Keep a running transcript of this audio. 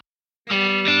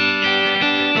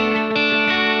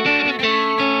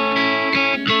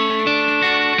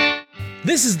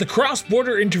This is the Cross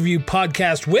Border Interview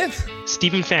Podcast with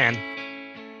Stephen Fan.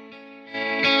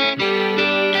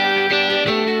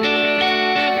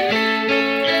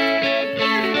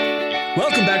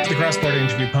 Welcome back to the Cross Border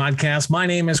Interview Podcast. My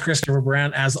name is Christopher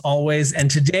Brown, as always, and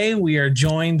today we are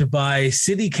joined by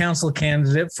City Council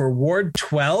candidate for Ward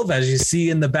 12, as you see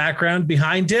in the background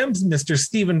behind him, Mr.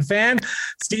 Stephen Fan.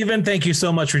 Stephen, thank you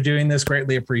so much for doing this.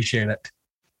 Greatly appreciate it.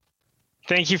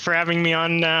 Thank you for having me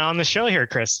on the show here,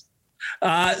 Chris.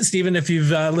 Stephen, if you've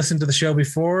listened to the show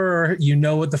before, you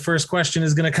know what the first question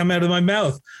is going to come out of my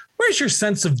mouth. Where's your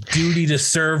sense of duty to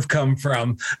serve come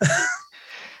from?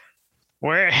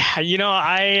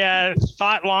 I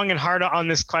thought long and hard on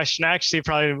this question. Actually, it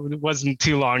probably wasn't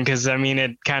too long because,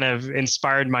 it kind of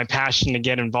inspired my passion to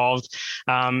get involved,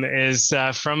 is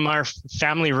from our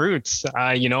family roots.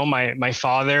 My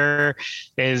father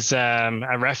is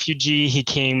a refugee. He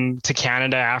came to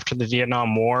Canada after the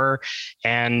Vietnam War,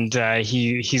 and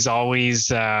he's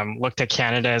always looked at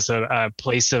Canada as a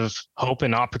place of hope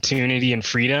and opportunity and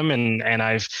freedom. And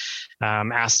I've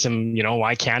asked him,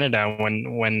 why Canada?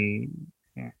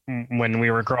 When we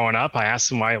were growing up, I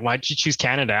asked him, why'd you choose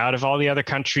Canada out of all the other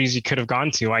countries you could have gone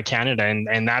to? Why Canada?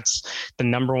 And that's the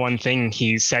number one thing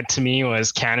he said to me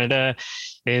was Canada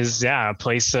is a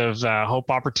place of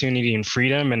hope, opportunity, and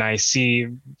freedom. And I see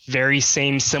very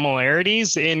same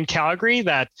similarities in Calgary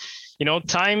that,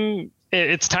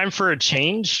 it's time for a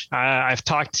change. I've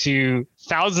talked to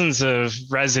thousands of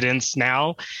residents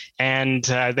now, and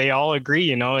they all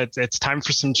agree. It's time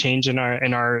for some change in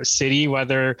our city,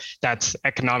 whether that's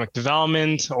economic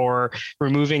development or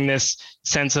removing this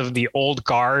sense of the old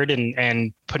guard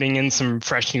and putting in some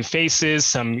fresh new faces,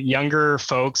 some younger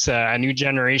folks, a new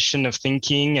generation of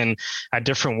thinking and a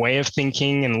different way of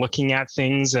thinking and looking at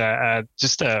things,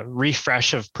 just a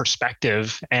refresh of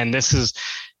perspective. And this is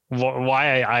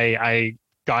why I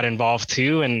got involved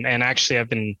too. And actually I've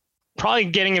been probably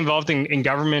getting involved in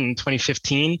government in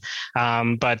 2015.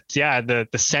 But the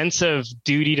sense of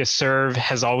duty to serve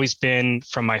has always been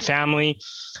from my family.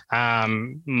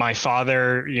 My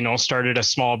father, started a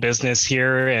small business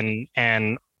here,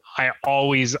 and I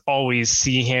always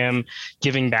see him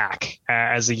giving back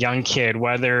as a young kid,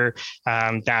 whether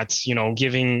that's,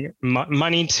 giving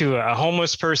money to a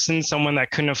homeless person, someone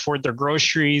that couldn't afford their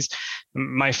groceries.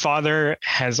 My father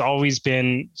has always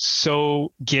been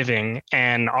so giving,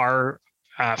 and our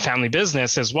family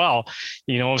business as well.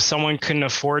 If someone couldn't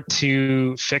afford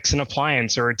to fix an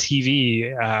appliance or a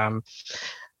TV,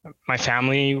 my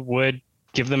family would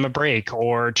give them a break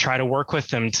or try to work with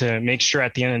them to make sure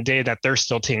at the end of the day that they're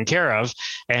still taken care of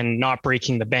and not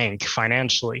breaking the bank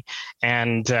financially.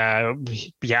 And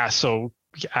so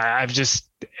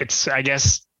it's, I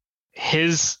guess,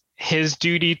 his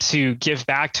duty to give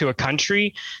back to a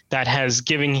country that has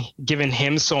given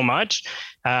him so much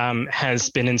has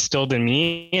been instilled in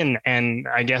me. And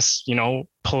I guess,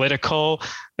 political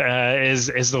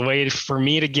is the way for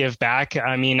me to give back.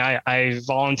 I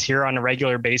volunteer on a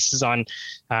regular basis on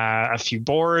a few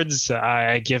boards.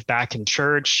 I give back in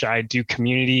church. I do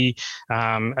community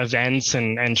events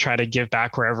and try to give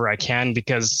back wherever I can,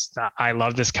 because I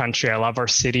love this country. I love our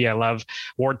city. I love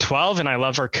Ward 12, and I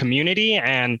love our community.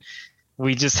 And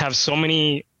we just have so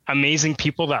many amazing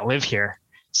people that live here.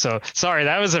 So sorry,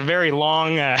 that was a very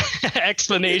long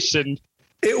explanation.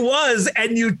 It was,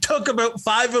 and you took about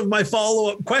 5 of my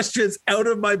follow-up questions out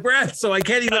of my breath, so I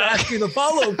can't even ask you the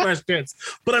follow-up questions.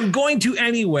 But I'm going to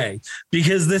anyway,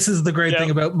 because this is the great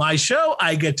thing about my show.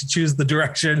 I get to choose the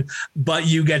direction, but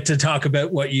you get to talk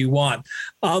about what you want.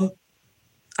 I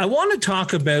want to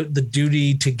talk about the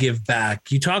duty to give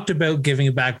back. You talked about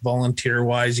giving back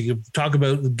volunteer-wise. You talk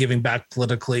about giving back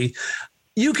politically.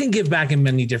 You can give back in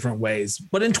many different ways.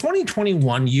 But in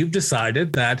 2021, you've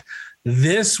decided that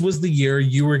this was the year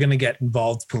you were going to get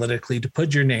involved politically to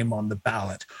put your name on the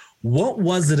ballot. What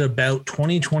was it about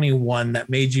 2021 that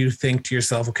made you think to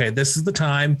yourself, okay, this is the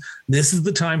time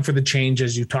for the change,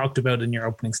 as you talked about in your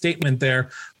opening statement there,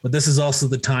 but this is also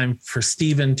the time for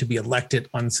Stephen to be elected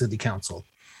on city council?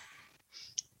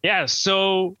 Yeah,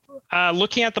 so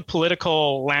looking at the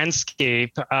political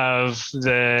landscape of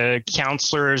the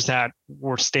councillors that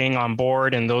were staying on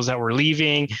board and those that were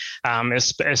leaving,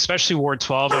 especially Ward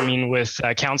 12, with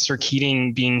Councillor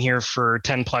Keating being here for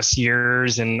 10 plus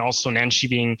years and also Nenshi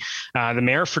being the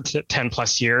mayor for 10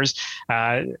 plus years,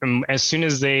 as soon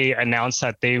as they announced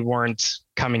that they weren't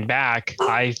coming back,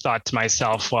 I thought to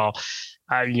myself, well,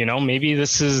 maybe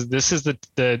this is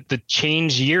the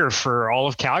change year for all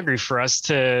of Calgary for us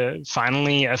to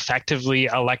finally effectively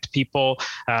elect people,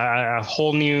 a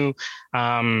whole new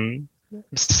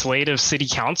slate of city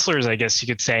councilors, I guess you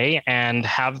could say, and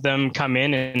have them come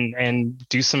in and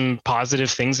do some positive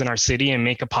things in our city and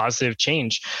make a positive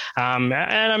change. And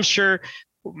I'm sure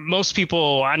most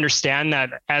people understand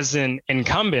that as an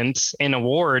incumbent in a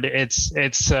ward,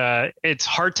 it's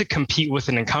hard to compete with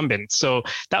an incumbent. So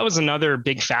that was another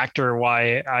big factor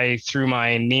why I threw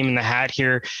my name in the hat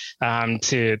here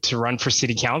to run for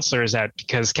city councilor, is that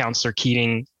because Councillor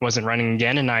Keating wasn't running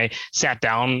again, and I sat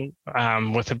down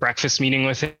with a breakfast meeting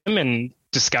with him and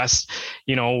discussed,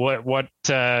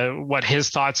 what his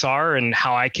thoughts are and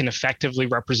how I can effectively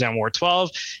represent Ward 12,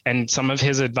 and some of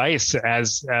his advice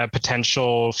as a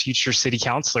potential future city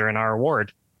councilor in our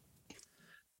ward.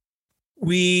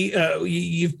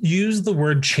 You've used the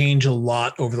word change a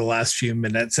lot over the last few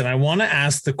minutes, and I want to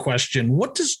ask the question,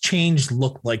 what does change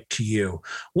look like to you?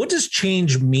 What does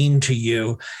change mean to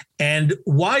you? And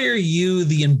why are you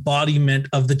the embodiment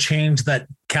of the change that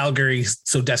Calgary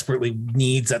so desperately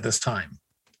needs at this time?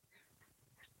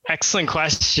 Excellent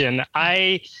question.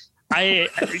 I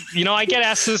get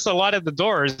asked this a lot at the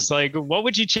doors, like, what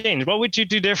would you change? What would you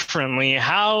do differently?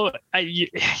 That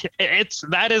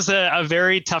is a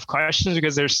very tough question,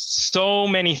 because there's so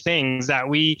many things that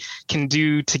we can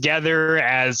do together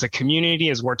as a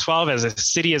community, as Ward 12, as a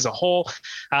city as a whole.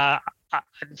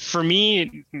 For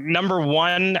me, number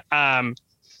one,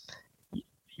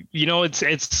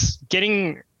 it's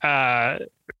getting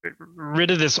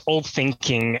rid of this old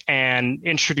thinking and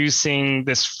introducing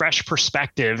this fresh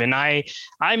perspective. And I'm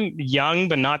young,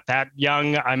 but not that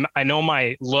young. I know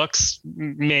my looks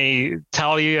may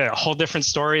tell you a whole different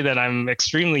story, that I'm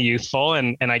extremely youthful,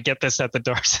 and I get this at the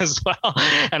doors as well.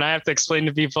 And I have to explain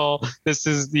to people, this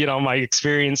is, my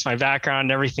experience, my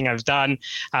background, everything I've done.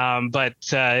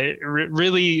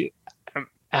 Really,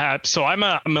 so I'm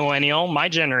a millennial, my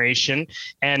generation,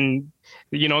 and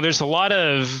there's a lot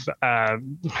of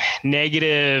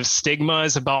negative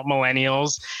stigmas about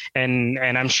millennials, and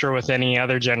I'm sure with any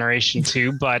other generation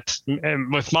too. But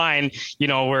with mine,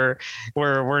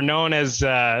 we're known as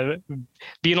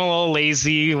being a little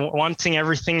lazy, wanting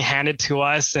everything handed to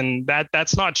us, and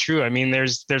that's not true. I mean,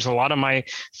 there's a lot of my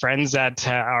friends that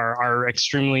are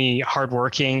extremely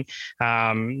hardworking.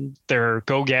 They're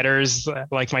go-getters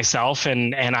like myself,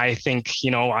 and I think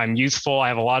I'm youthful. I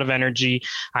have a lot of energy.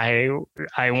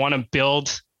 I want to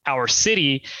build our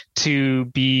city to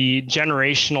be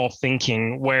generational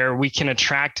thinking, where we can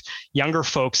attract younger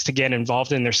folks to get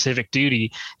involved in their civic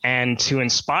duty, and to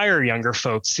inspire younger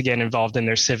folks to get involved in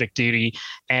their civic duty,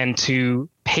 and to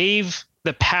pave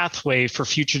the pathway for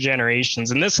future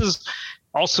generations. And this is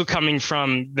also coming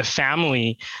from the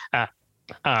family,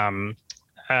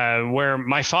 where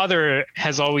my father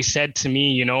has always said to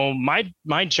me,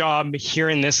 my job here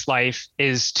in this life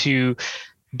is to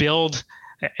build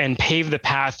and pave the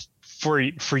path for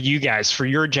you guys, for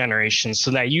your generation,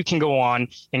 so that you can go on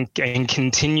and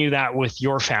continue that with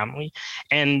your family.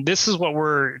 And this is what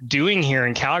we're doing here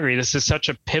in Calgary. This is such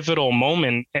a pivotal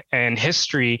moment in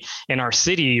history in our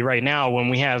city right now, when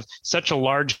we have such a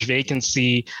large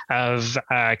vacancy of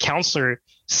councillor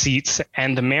seats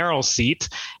and the mayoral seat.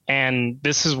 And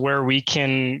this is where we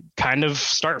can kind of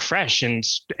start fresh and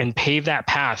pave that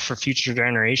path for future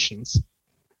generations.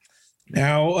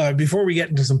 Now, before we get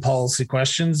into some policy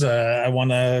questions, I want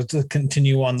to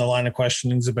continue on the line of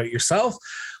questionings about yourself.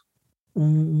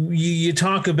 You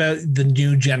talk about the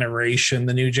new generation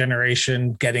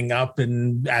getting up,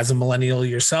 and as a millennial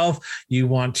yourself, you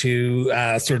want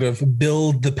to sort of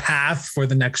build the path for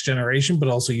the next generation, but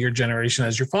also your generation,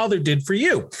 as your father did for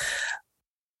you.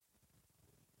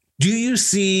 Do you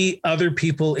see other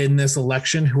people in this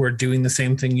election who are doing the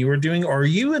same thing you are doing? Or are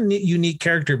you a unique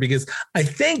character? Because I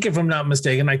think, if I'm not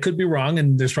mistaken, I could be wrong,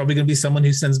 and there's probably going to be someone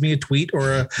who sends me a tweet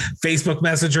or a Facebook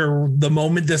message or the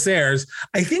moment this airs.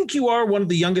 I think you are one of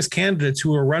the youngest candidates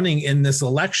who are running in this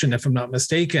election, if I'm not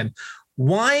mistaken.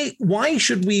 Why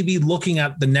should we be looking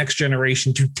at the next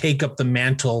generation to take up the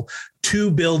mantle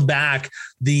to build back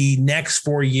the next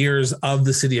 4 years of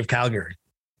the city of Calgary?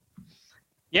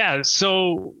 Yeah,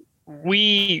 so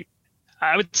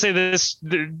I would say this,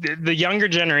 the younger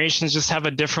generations just have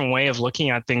a different way of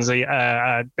looking at things,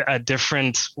 a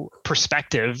different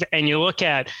perspective. And you look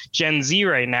at Gen Z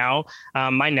right now,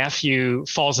 my nephew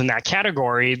falls in that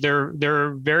category.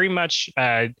 They're very much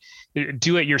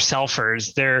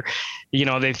do-it-yourselfers.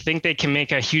 They think they can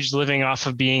make a huge living off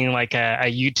of being like a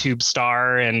YouTube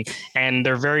star, and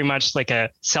they're very much like a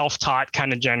self-taught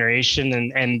kind of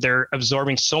generation, and they're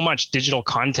absorbing so much digital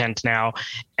content now.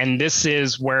 And this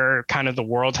is where kind of the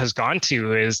world has gone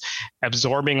to, is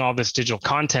absorbing all this digital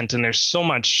content, and there's so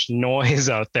much noise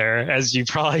out there, as you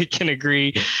probably can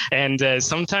agree. And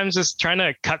sometimes just trying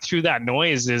to cut through that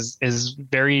noise is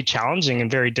very challenging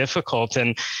and very difficult.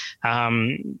 And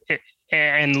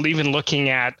and even looking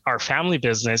at our family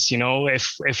business,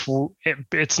 if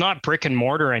it's not brick and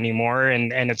mortar anymore,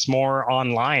 and it's more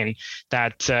online,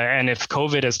 that and if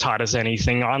COVID has taught us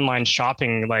anything, online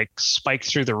shopping like spiked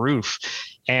through the roof.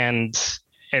 And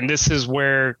this is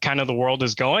where kind of the world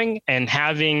is going, and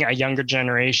having a younger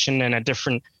generation and a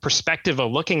different perspective of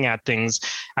looking at things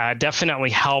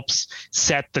definitely helps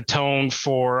set the tone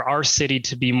for our city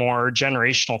to be more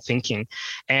generational thinking.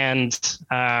 And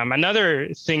another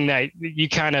thing that you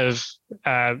kind of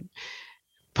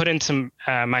put into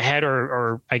my head,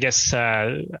 or I guess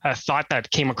a thought that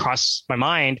came across my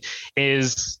mind,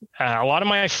 is a lot of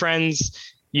my friends,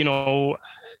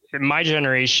 my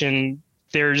generation,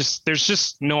 there's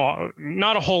just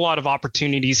not a whole lot of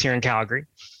opportunities here in Calgary.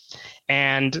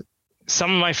 And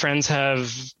some of my friends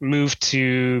have moved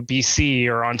to BC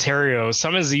or Ontario.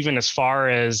 Some is even as far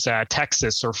as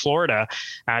Texas or Florida,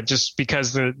 just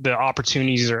because the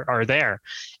opportunities are there.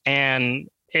 And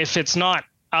if it's not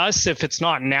us, if it's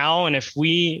not now, and if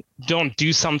we don't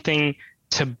do something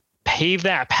to pave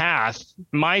that path,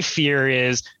 my fear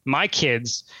is my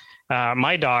kids,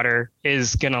 my daughter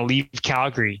is going to leave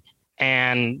Calgary.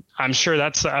 And I'm sure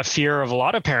that's a fear of a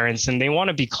lot of parents, and they want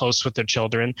to be close with their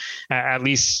children. At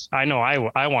least I know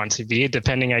I want to be,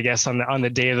 depending, I guess, on the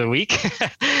day of the week.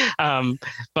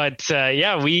 But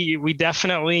we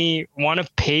definitely want to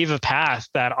pave a path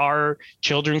that our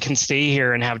children can stay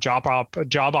here and have job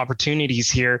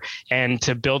opportunities here, and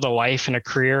to build a life and a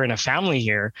career and a family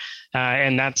here.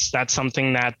 And that's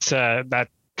something that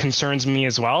concerns me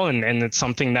as well, and it's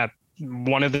something that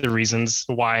one of the reasons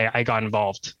why I got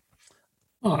involved.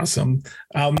 Awesome.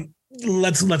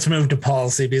 Let's move to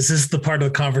policy, because this is the part of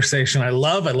the conversation I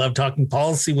love. I love talking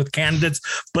policy with candidates,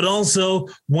 but also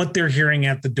what they're hearing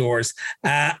at the doors.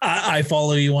 I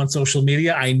follow you on social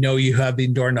media. I know you have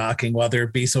been door knocking, whether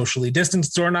it be socially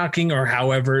distanced door knocking or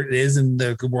however it is in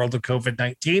the world of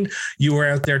COVID-19. You were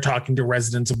out there talking to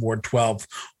residents of Ward 12.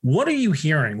 What are you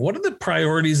hearing? What are the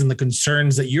priorities and the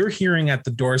concerns that you're hearing at the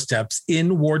doorsteps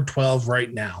in Ward 12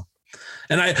 right now?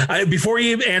 And I before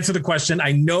you answer the question,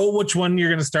 I know which one you're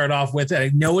going to start off with.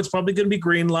 I know it's probably going to be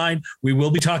Green Line. We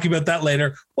will be talking about that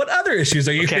later. What other issues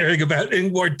are you hearing about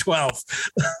in Ward 12?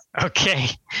 Okay.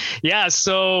 Yeah.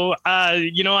 So,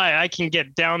 I can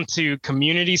get down to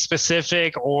community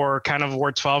specific or kind of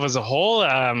Ward 12 as a whole.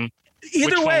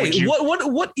 Either way,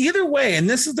 what either way. And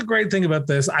this is the great thing about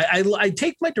this. I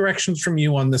take my directions from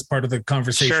you on this part of the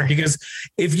conversation, sure. Because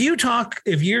if you're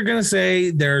going to say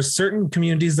there's certain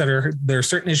communities there are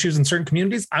certain issues in certain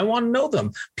communities, I want to know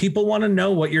them. People want to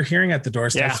know what you're hearing at the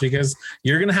doorsteps, because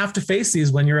you're going to have to face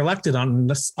these when you're elected on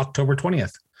this October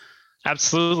 20th.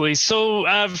 Absolutely. So,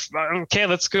 okay,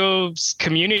 let's go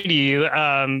community.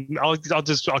 I'll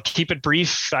keep it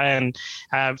brief. And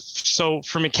so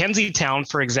for Mackenzie Town,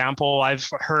 for example, I've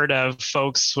heard of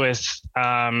folks with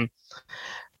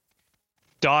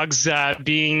dogs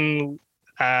being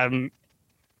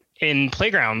in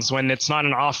playgrounds when it's not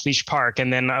an off-leash park.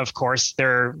 And then, of course,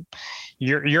 they're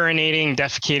urinating,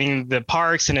 defecating the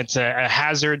parks, and it's a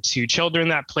hazard to children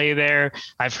that play there.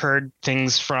 I've heard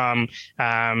things from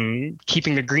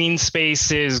keeping the green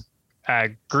spaces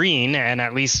green and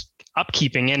at least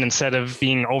upkeeping it instead of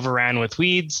being overran with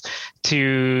weeds,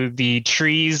 to the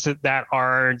trees that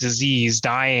are diseased,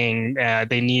 dying.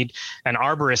 They need an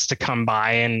arborist to come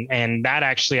by, and that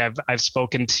actually I've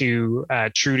spoken to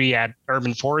Trudy at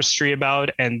Urban Forestry about,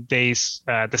 and the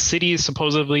city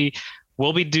supposedly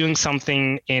will be doing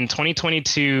something in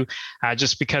 2022,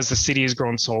 just because the city has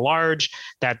grown so large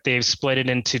that they've split it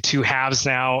into two halves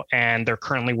now, and they're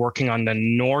currently working on the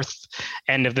north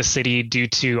end of the city due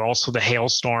to also the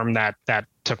hailstorm that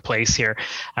took place here.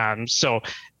 So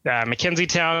Mackenzie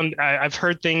Town, I've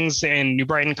heard things in New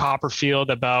Brighton,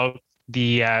 Copperfield about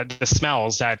the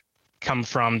smells that come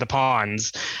from the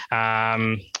ponds.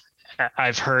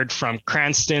 I've heard from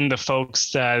Cranston, the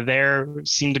folks there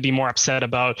seem to be more upset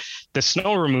about the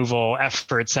snow removal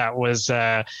efforts that was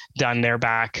done there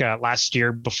back last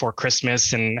year before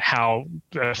Christmas, and how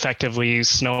effectively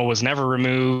snow was never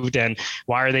removed, and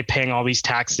why are they paying all these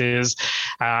taxes?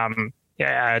 Here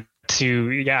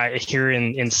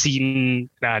in Seton,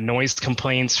 noise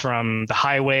complaints from the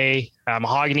highway.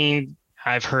 Mahogany,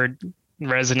 I've heard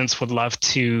residents would love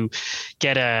to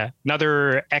get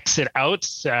another exit out,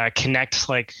 connect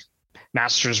like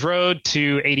Masters Road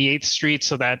to 88th Street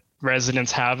so that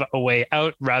residents have a way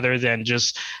out rather than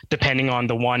just depending on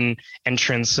the one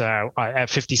entrance at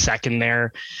 52nd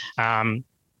there.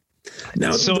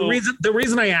 Now, the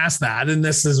reason I asked that, and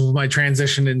this is my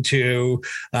transition into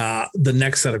the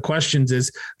next set of questions,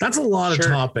 is that's a lot of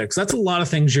topics. That's a lot of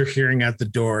things you're hearing at the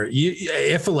door.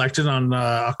 If elected on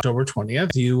October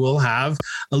 20th, you will have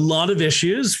a lot of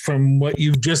issues from what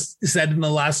you've just said in the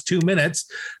last 2 minutes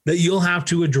that you'll have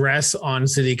to address on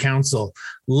city council,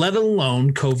 let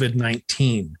alone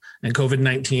COVID-19. And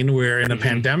COVID-19, we're in a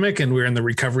pandemic and we're in the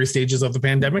recovery stages of the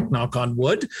pandemic, knock on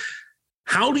wood.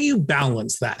 How do you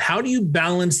balance that? How do you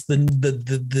balance the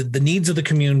needs of the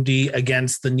community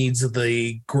against the needs of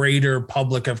the greater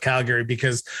public of Calgary?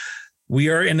 Because we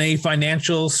are in a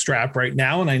financial strap right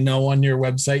now. And I know on your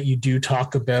website, you do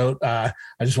talk about, I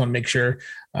just want to make sure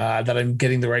that I'm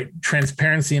getting the right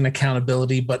transparency and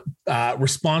accountability, but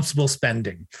responsible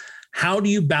spending. How do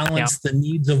you balance the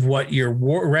needs of what your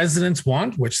residents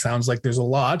want, which sounds like there's a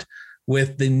lot,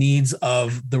 with the needs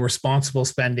of the responsible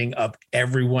spending of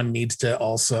everyone needs to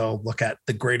also look at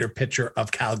the greater picture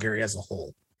of Calgary as a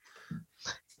whole?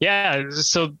 Yeah,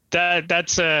 so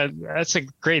that's a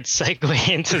great segue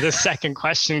into the second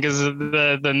question, because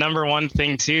the number one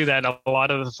thing too that a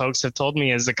lot of the folks have told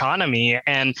me is economy.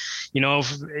 And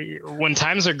when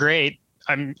times are great,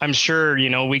 I'm sure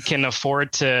we can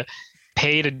afford to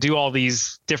pay to do all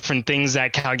these different things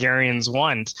that Calgarians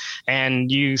want. And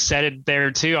you said it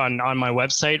there too on my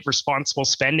website, responsible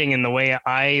spending. And the way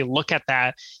I look at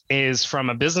that is from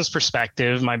a business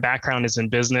perspective. My background is in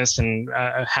business and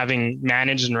having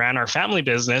managed and ran our family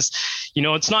business.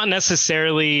 It's not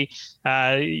necessarily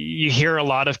you hear a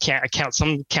lot of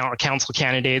some council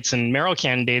candidates and mayoral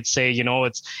candidates say,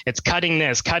 it's cutting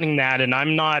this, cutting that. And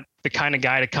I'm not the kind of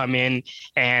guy to come in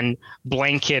and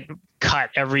blanket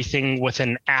cut everything with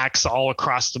an axe all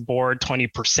across the board,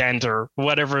 20% or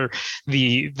whatever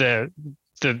the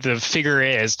figure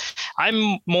is.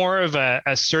 I'm more of a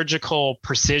surgical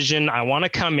precision. I want to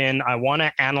come in, I want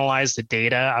to analyze the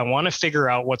data. I want to figure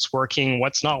out what's working,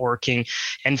 what's not working,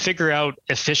 and figure out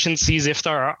efficiencies if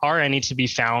there are any to be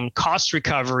found, cost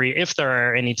recovery if there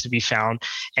are any to be found,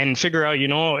 and figure out,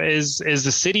 is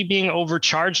the city being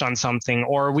overcharged on something,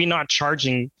 or are we not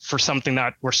charging for something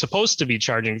that we're supposed to be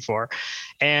charging for?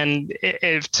 And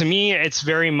to me, it's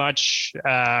very much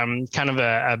kind of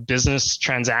a business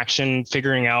transaction,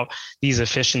 figuring out these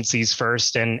efficiencies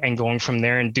first and going from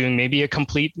there and doing maybe a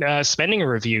complete spending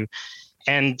review.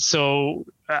 And so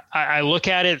I look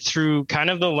at it through kind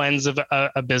of the lens of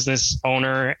a business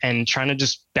owner and trying to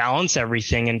just balance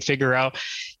everything and figure out,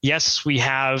 yes, we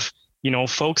have,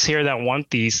 folks here that want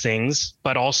these things,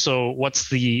 but also what's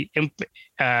the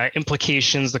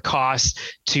implications, the cost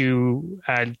to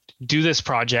do this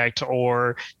project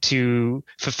or to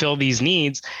fulfill these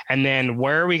needs, and then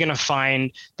where are we going to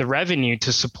find the revenue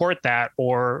to support that,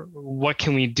 or what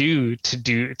can we do to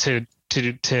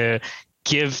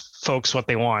give folks what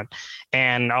they want?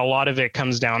 And a lot of it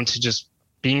comes down to just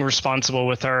being responsible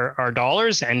with our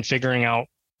dollars and figuring out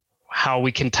how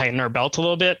we can tighten our belt a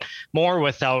little bit more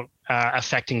without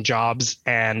affecting jobs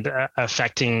and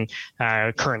affecting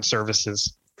current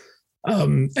services.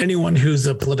 Anyone who's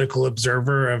a political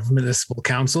observer of municipal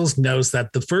councils knows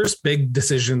that the first big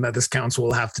decision that this council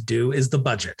will have to do is the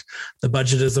budget. The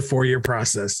budget is a 4-year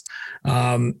process.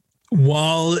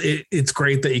 While it's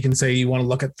great that you can say you want to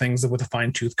look at things with a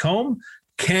fine-tooth comb,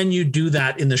 can you do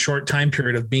that in the short time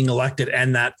period of being elected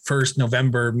and that first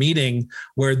November meeting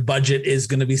where the budget is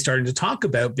going to be starting to talk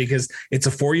about? Because it's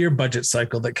a 4-year budget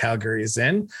cycle that Calgary is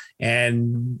in,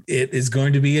 and it is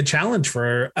going to be a challenge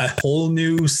for a whole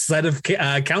new set of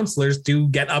councillors to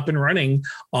get up and running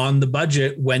on the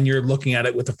budget when you're looking at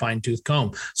it with a fine-tooth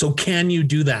comb. So can you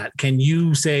do that? Can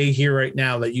you say here right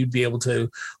now that you'd be able to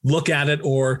look at it,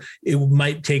 or it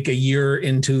might take a year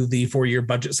into the 4-year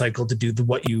budget cycle to do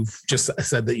what you've just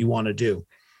said that you want to do?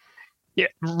 Yeah,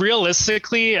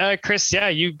 realistically, Chris,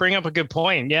 you bring up a good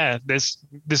point. Yeah, this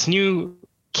new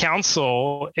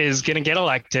council is going to get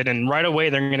elected, and right away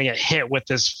they're going to get hit with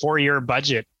this 4-year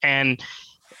budget. And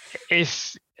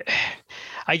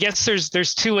I guess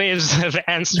there's two ways of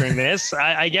answering this.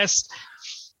 I guess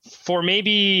for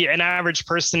maybe an average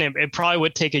person, it probably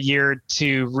would take a year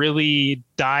to really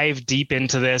dive deep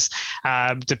into this,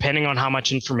 depending on how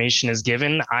much information is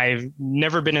given. I've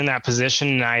never been in that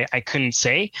position, and I couldn't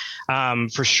say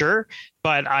for sure.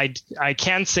 But I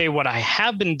can say what I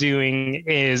have been doing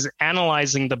is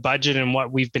analyzing the budget and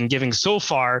what we've been giving so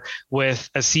far with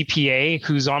a CPA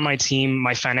who's on my team,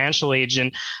 my financial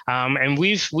agent, and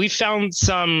we've found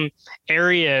some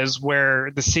areas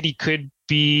where the city could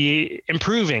be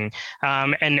improving,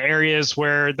 and areas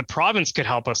where the province could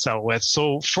help us out with.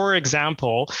 So, for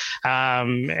example,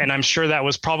 and I'm sure that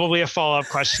was probably a follow-up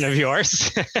question of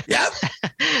yours. Yep.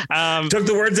 Took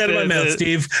the words out of my mouth,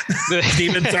 Steve.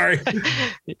 Steven, sorry.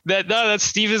 That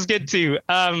Steve is good too.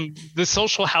 The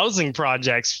social housing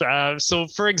projects. So,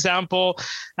 for example,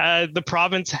 the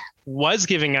province was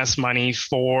giving us money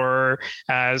for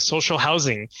social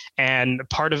housing, and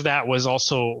part of that was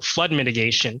also flood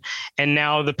mitigation. And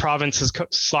now the province has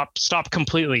stopped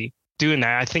completely doing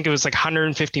that. I think it was like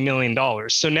 $150 million.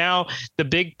 So now the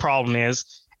big problem is,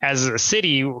 as a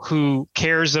city who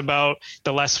cares about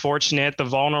the less fortunate, the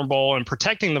vulnerable, and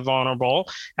protecting the vulnerable,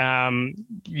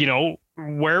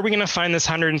 where are we going to find this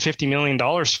 $150 million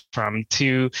from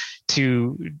to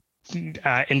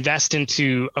invest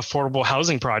into affordable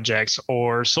housing projects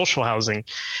or social housing?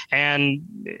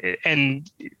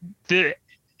 And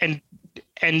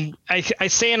I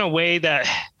say in a way that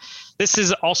this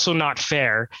is also not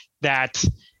fair, that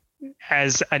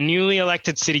as a newly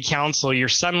elected city council, you're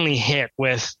suddenly hit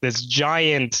with this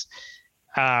giant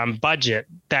budget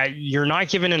that you're not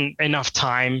given enough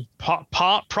time,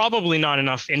 probably not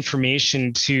enough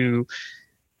information to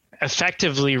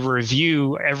effectively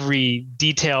review every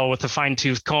detail with a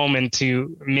fine-tooth comb and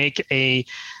to make a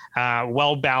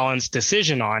well-balanced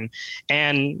decision on.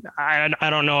 And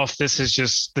I don't know if this is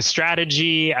just the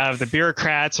strategy of the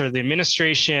bureaucrats or the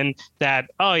administration that,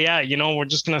 oh yeah, we're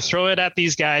just going to throw it at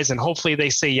these guys and hopefully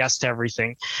they say yes to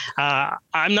everything.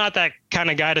 I'm not that kind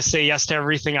of guy to say yes to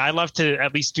everything. I love to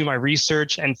at least do my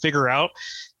research and figure out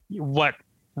what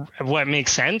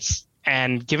makes sense.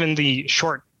 And given the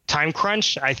short time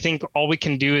crunch, I think all we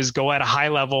can do is go at a high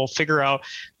level, figure out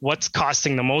what's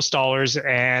costing the most dollars,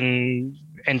 and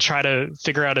try to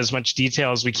figure out as much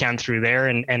detail as we can through there,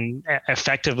 and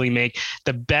effectively make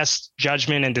the best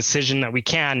judgment and decision that we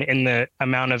can in the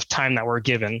amount of time that we're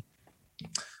given.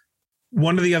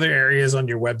 One of the other areas on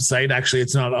your website, actually,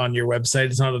 it's not on your website,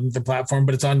 it's not on the platform,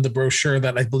 but it's on the brochure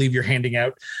that I believe you're handing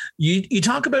out. You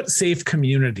talk about safe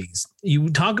communities. You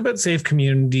talk about safe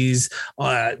communities.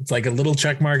 It's like a little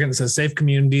check mark and it says safe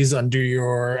communities under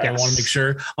your, yes. I want to make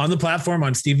sure, on the platform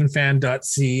on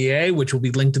stephenfan.ca, which will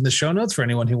be linked in the show notes for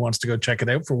anyone who wants to go check it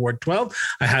out for Ward 12.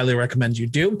 I highly recommend you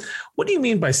do. What do you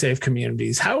mean by safe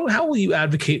communities? How will you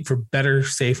advocate for better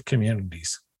safe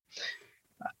communities?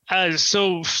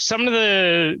 So some of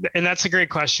and that's a great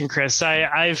question, Chris.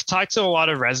 I've talked to a lot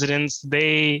of residents.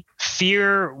 They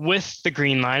fear with the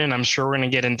Green Line, and I'm sure we're going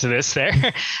to get into this there,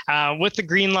 with the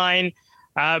Green Line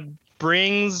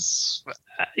brings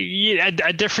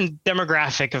a different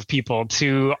demographic of people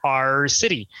to our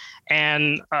city.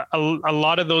 And a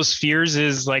lot of those fears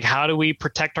is like, how do we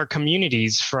protect our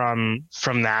communities from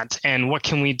that? And what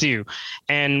can we do?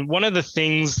 And one of the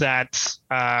things that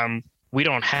we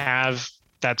don't have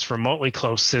that's remotely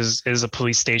close is a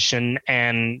police station,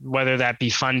 and whether that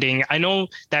be funding. I know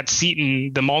that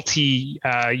Seton, the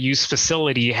multi-use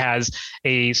facility, has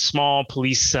a small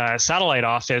police satellite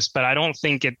office, but I don't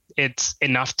think it's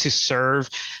enough to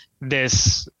serve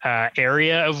this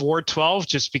area of Ward 12,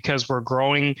 just because we're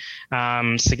growing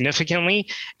significantly.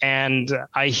 And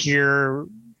I hear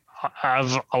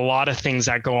of a lot of things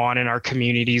that go on in our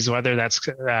communities, whether that's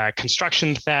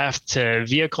construction theft to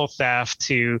vehicle theft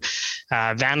to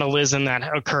vandalism that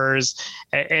occurs.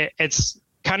 It's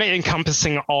kind of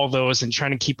encompassing all those and trying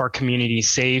to keep our community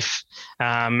safe.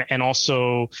 And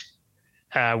also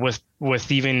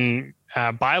with even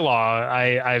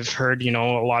bylaw, I've heard,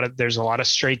 there's a lot of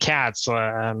stray cats,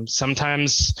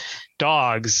 sometimes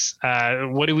dogs.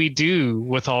 What do we do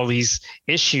with all these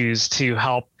issues to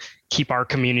help keep our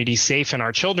community safe and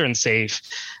our children safe?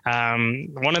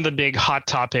 One of the big hot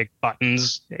topic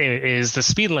buttons is the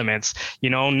speed limits.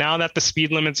 Now that the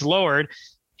speed limit's lowered,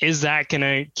 is that going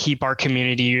to keep our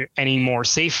community any more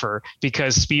safer?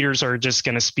 Because speeders are just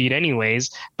going to speed anyways,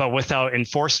 but without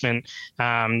enforcement,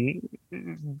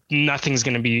 nothing's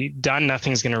going to be done.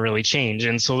 Nothing's going to really change.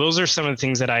 And so those are some of the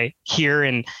things that I hear,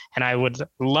 and I would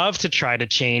love to try to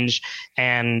change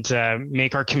and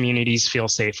make our communities feel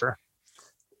safer.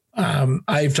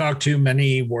 I've talked to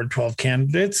many Ward 12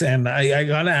 candidates, and I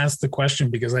got to ask the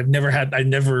question because I never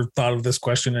thought of this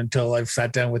question until I've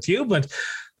sat down with you. But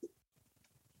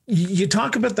you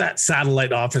talk about that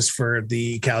satellite office for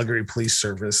the Calgary Police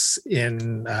Service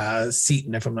in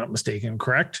Seton, if I'm not mistaken,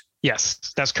 correct? Yes,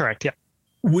 that's correct. Yeah.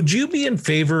 Would you be in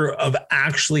favor of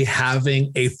actually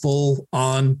having a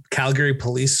full-on Calgary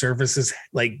Police Services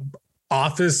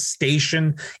office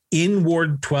station in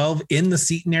Ward 12 in the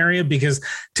Seton area? Because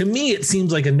to me, it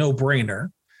seems like a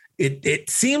no-brainer. It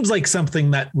seems like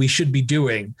something that we should be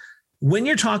doing. When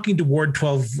you're talking to Ward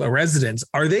 12 residents,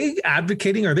 are they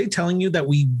advocating, are they telling you that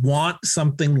we want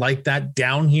something like that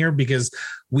down here because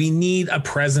we need a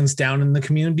presence down in the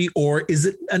community? Or is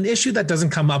it an issue that doesn't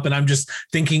come up and I'm just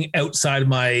thinking outside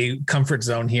my comfort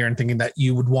zone here and thinking that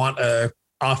you would want a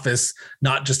office,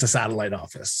 not just a satellite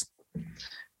office?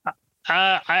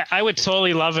 I would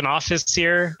totally love an office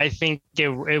here. I think it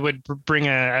would bring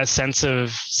a sense of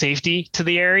safety to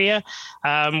the area.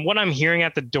 What I'm hearing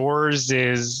at the doors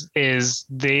is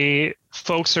the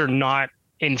folks are not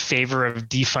in favor of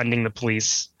defunding the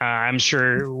police. I'm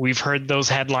sure we've heard those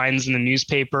headlines in the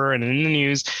newspaper and in the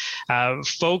news.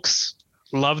 Folks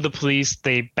love the police.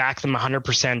 They back them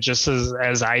 100%, just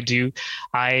as I do.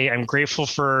 I am grateful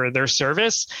for their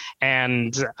service.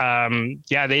 And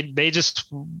they just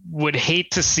would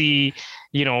hate to see,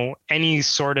 any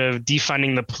sort of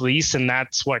defunding the police. And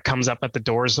that's what comes up at the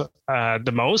doors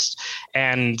the most.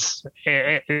 And,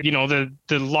 the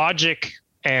logic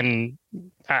and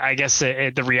I guess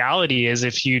the reality is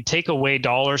if you take away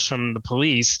dollars from the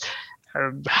police,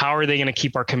 how are they going to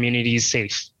keep our communities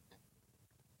safe?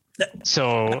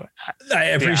 So I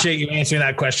appreciate you answering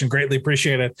that question. Greatly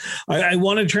appreciate it. I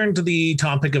want to turn to the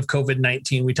topic of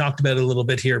COVID-19. We talked about it a little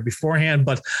bit here beforehand,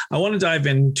 but I want to dive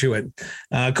into it.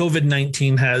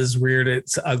 COVID-19 has reared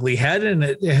its ugly head, and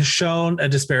it has shown a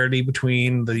disparity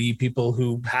between the people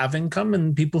who have income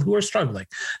and people who are struggling.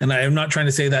 And I am not trying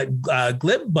to say that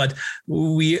glib, but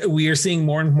we are seeing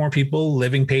more and more people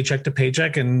living paycheck to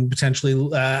paycheck and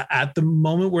potentially at the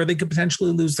moment where they could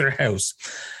potentially lose their house.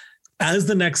 As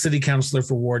the next city councillor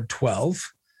for Ward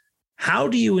 12, how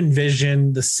do you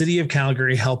envision the city of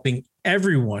Calgary helping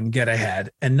everyone get ahead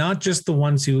and not just the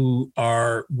ones who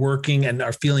are working and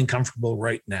are feeling comfortable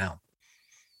right now?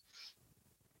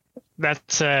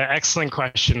 That's an excellent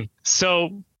question.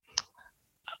 So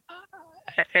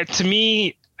to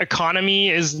me,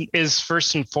 economy is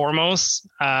first and foremost.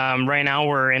 Right now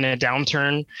we're in a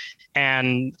downturn.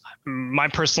 And my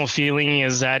personal feeling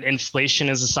is that inflation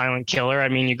is a silent killer. I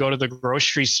mean, you go to the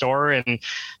grocery store and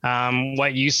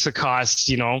what used to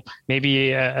cost,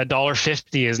 maybe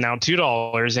 $1.50 is now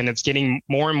 $2, and it's getting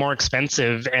more and more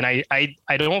expensive. And I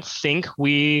don't think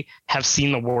we have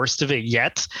seen the worst of it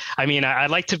yet. I mean,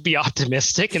 I'd like to be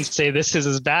optimistic and say this is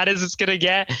as bad as it's going to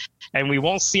get, and we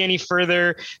won't see any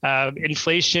further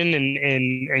inflation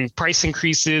and price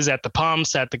increases at the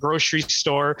pumps, at the grocery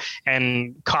store,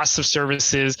 and costs of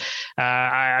services.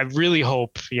 I really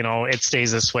hope, it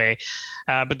stays this way.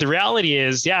 But the reality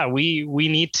is, we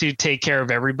need to take care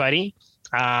of everybody.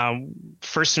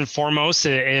 First and foremost,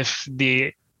 if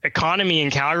the economy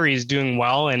in Calgary is doing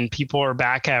well and people are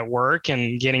back at work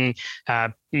and getting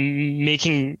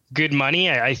making good money,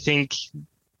 I think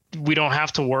we don't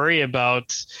have to worry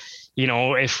about,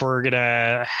 if we're going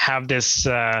to have this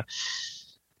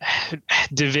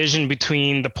division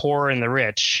between the poor and the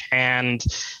rich. And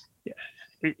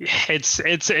it's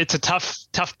a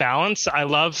tough balance. I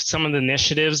love some of the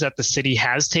initiatives that the city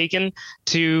has taken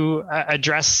to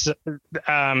address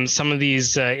some of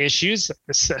these issues.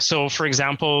 So, for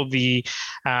example, the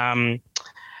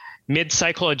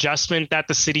mid-cycle adjustment that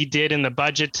the city did in the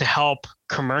budget to help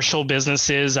commercial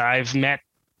businesses. I've met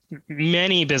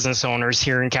many business owners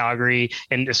here in Calgary,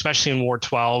 and especially in Ward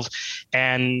 12,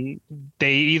 and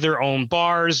they either own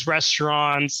bars,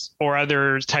 restaurants, or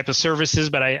other type of services.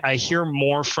 But I hear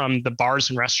more from the bars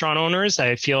and restaurant owners.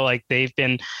 I feel like they've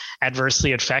been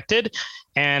adversely affected.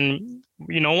 And,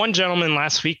 one gentleman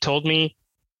last week told me,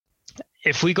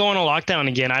 if we go in a lockdown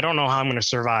again, I don't know how I'm going to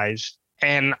survive.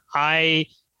 And I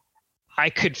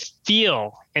could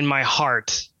feel in my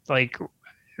heart, like,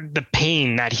 the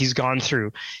pain that he's gone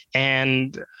through.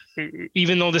 And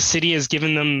even though the city has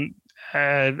given them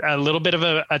a little bit of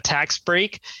a tax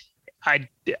break,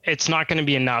 it's not going to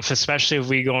be enough, especially if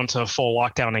we go into a full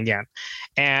lockdown again.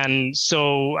 And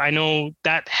so I know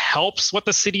that helps what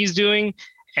the city is doing.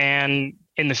 And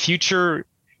in the future,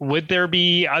 would there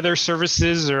be other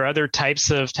services or other types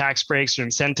of tax breaks or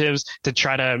incentives to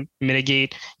try to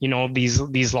mitigate,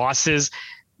 these losses?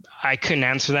 I couldn't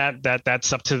answer that.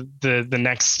 That's up to the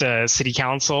next city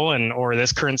council or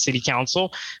this current city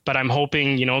council. But I'm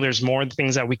hoping, there's more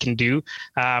things that we can do.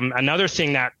 Another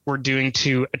thing that we're doing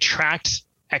to attract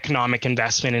economic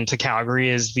investment into Calgary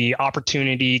is the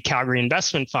Opportunity Calgary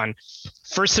Investment Fund.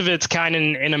 First of its kind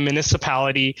in a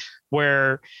municipality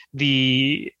where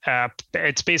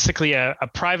it's basically a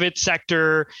private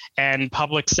sector and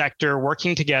public sector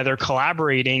working together,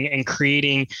 collaborating and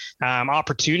creating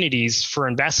opportunities for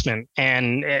investment.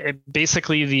 And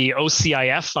basically the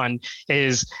OCIF fund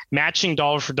is matching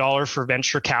dollar for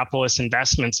venture capitalist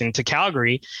investments into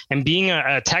Calgary. And being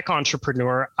a tech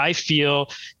entrepreneur, I feel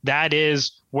that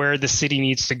is where the city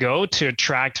needs to go to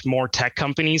attract more tech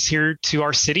companies here to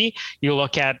our city. You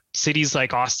look at cities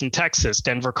like Austin, Texas,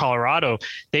 Denver, Colorado.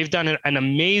 They've done an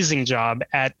amazing job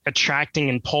at attracting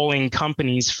and pulling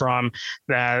companies from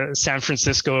the San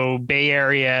Francisco Bay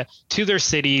Area to their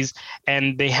cities,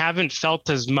 and they haven't felt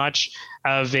as much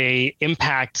of a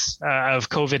impact of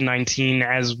COVID-19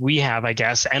 as we have, I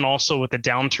guess, and also with the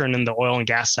downturn in the oil and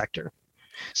gas sector.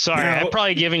 Sorry, I'm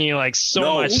probably giving you like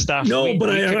much stuff. No, but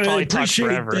I appreciate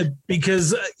that,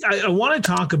 because I want to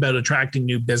talk about attracting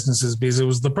new businesses, because it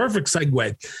was the perfect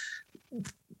segue.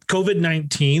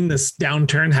 COVID-19, this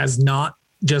downturn has not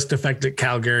just affected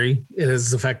Calgary. It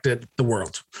has affected the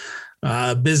world.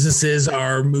 Businesses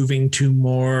are moving to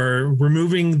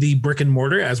removing the brick and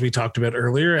mortar, as we talked about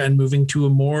earlier, and moving to a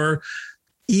more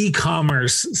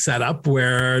e-commerce setup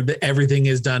where everything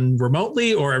is done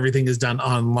remotely or everything is done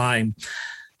online.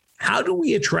 How do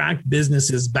we attract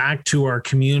businesses back to our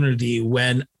community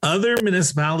when other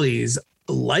municipalities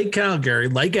like Calgary,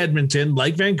 like Edmonton,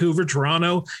 like Vancouver,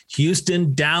 Toronto,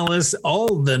 Houston, Dallas,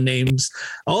 all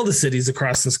the cities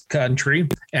across this country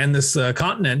and this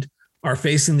continent are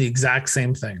facing the exact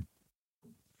same thing?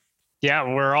 Yeah,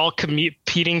 we're all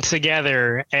competing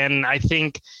together. And I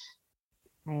think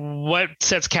what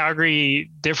sets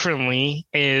Calgary differently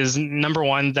is, number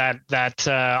one, that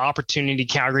Opportunity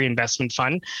Calgary Investment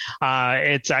Fund.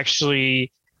 It's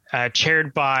actually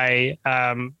chaired by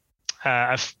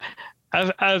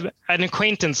an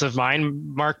acquaintance of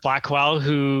mine, Mark Blackwell,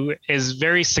 who is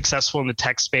very successful in the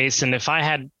tech space. And if I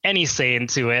had any say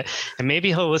into it, and maybe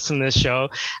he'll listen to this show,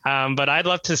 but I'd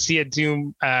love to see it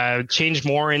change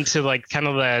more into like kind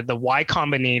of the Y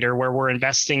Combinator, where we're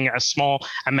investing a small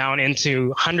amount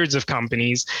into hundreds of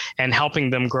companies and helping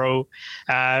them grow.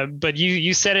 But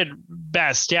you said it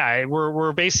best. Yeah,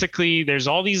 we're basically, there's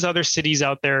all these other cities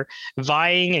out there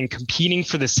vying and competing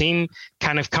for the same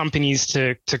kind of companies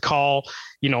to call,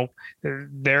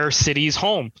 their city's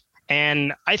home.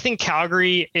 And I think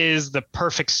Calgary is the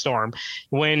perfect storm.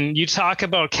 When you talk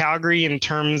about Calgary in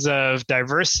terms of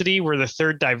diversity, we're the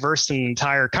third diverse in the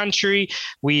entire country.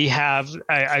 We have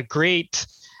a great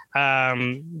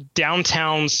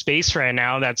downtown space right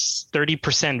now that's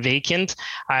 30% vacant.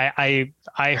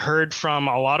 I heard from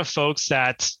a lot of folks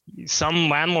that some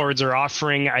landlords are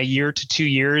offering a year to 2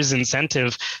 years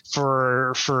incentive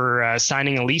for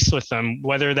signing a lease with them,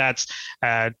 whether that's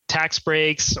tax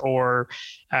breaks or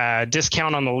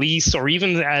discount on the lease, or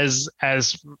even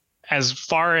as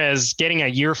far as getting a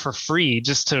year for free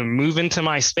just to move into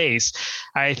my space.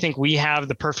 I think we have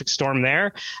the perfect storm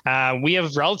there. We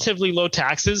have relatively low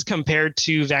taxes compared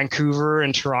to Vancouver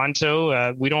and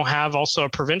Toronto. We don't have also a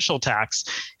provincial tax.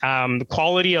 The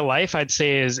quality of life, I'd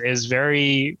say, is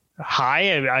very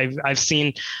high. I've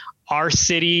seen our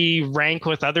city rank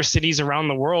with other cities around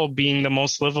the world being the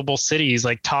most livable cities,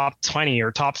 like top 20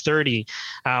 or top 30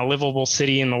 livable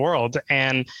city in the world.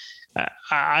 And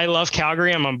I love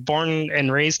Calgary. I'm a born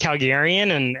and raised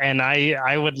Calgarian, and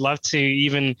I would love to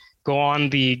even go on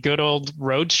the good old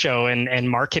road show and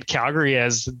market Calgary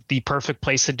as the perfect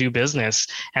place to do business.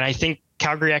 And I think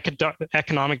Calgary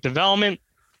Economic Development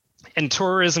and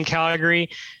Tourism Calgary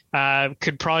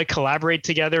could probably collaborate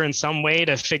together in some way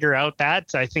to figure out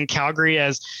that. I think Calgary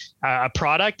as a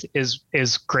product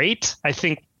is great. I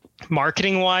think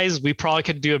marketing wise, we probably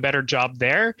could do a better job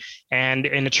there and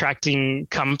in attracting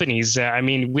companies. I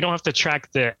mean, we don't have to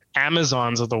attract the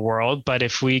Amazons of the world, but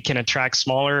if we can attract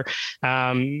small to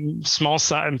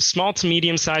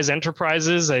medium sized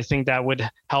enterprises, I think that would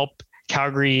help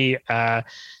Calgary, I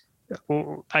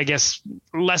guess,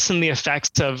 lessen the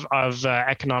effects of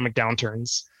economic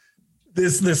downturns.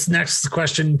 This next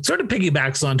question sort of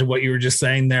piggybacks onto what you were just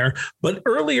saying there. But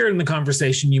earlier in the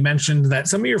conversation, you mentioned that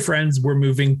some of your friends were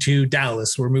moving to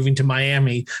Dallas, were moving to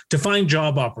Miami to find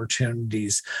job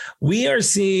opportunities. We are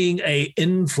seeing a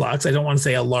influx. I don't want to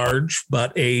say a large,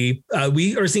 but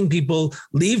we are seeing people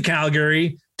leave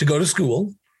Calgary to go to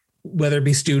school, whether it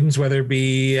be students, whether it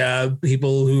be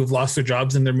people who have lost their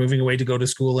jobs and they're moving away to go to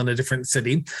school in a different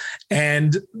city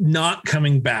and not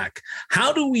coming back.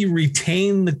 How do we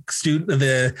retain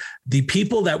the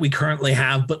people that we currently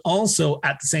have, but also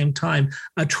at the same time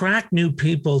attract new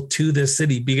people to this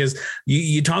city? Because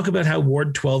you talk about how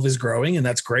Ward 12 is growing, and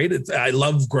that's great. I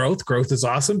love growth. Growth is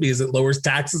awesome because it lowers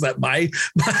taxes at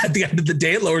the end of the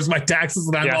day. It lowers my taxes,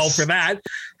 and I'm all for that.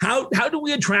 How do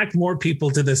we attract more people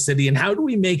to this city, and how do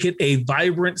we make it a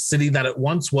vibrant city that it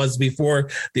once was before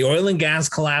the oil and gas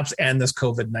collapse and this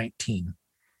COVID-19?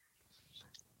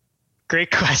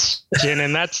 Great question,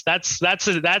 and that's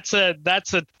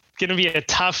going to be a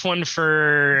tough one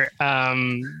for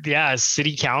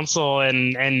city council,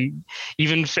 and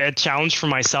even a challenge for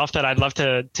myself that I'd love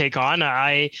to take on.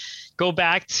 I go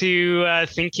back to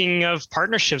thinking of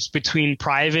partnerships between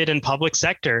private and public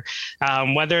sector,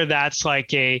 whether that's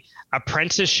like a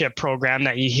apprenticeship program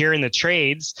that you hear in the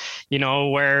trades,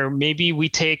 where maybe we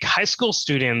take high school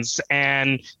students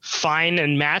and find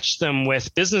and match them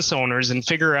with business owners and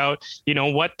figure out,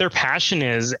 what their passion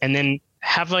is, and then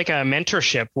have like a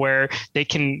mentorship where they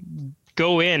can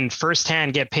go in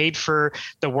firsthand, get paid for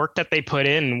the work that they put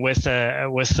in with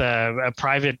a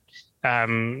private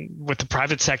with the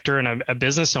private sector and a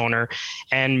business owner,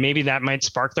 and maybe that might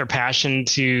spark their passion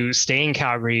to stay in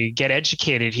Calgary, get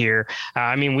educated here.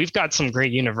 We've got some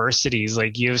great universities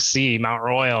like U of C, Mount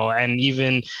Royal, and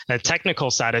even the technical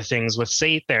side of things with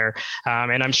SAIT there.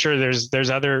 And I'm sure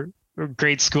there's other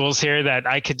great schools here that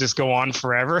I could just go on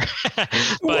forever.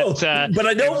 but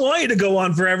I don't want you to go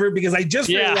on forever, because I just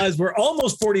realized we're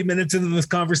almost 40 minutes into this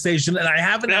conversation and I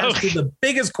haven't asked you the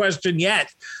biggest question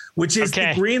yet, which is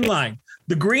the Green Line.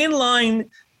 The Green Line,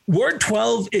 Ward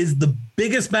 12 is the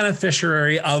biggest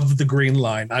beneficiary of the Green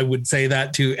Line. I would say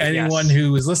that to anyone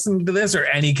who is listening to this or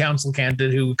any council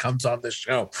candidate who comes on this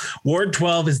show. Ward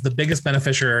 12 is the biggest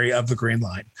beneficiary of the Green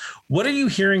Line. What are you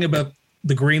hearing about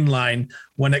the Green Line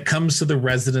when it comes to the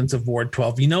residents of Ward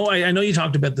 12? I know you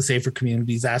talked about the safer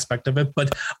communities aspect of it,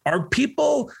 but are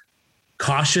people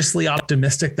cautiously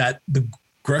optimistic that the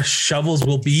shovels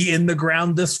will be in the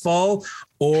ground this fall?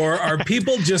 Or are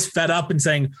people just fed up and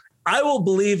saying, I will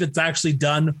believe it's actually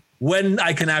done when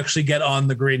I can actually get on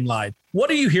the Green Line? What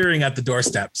are you hearing at the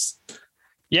doorsteps?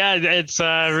 Yeah, it's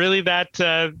really that.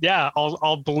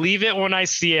 I'll believe it when I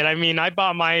see it. I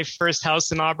bought my first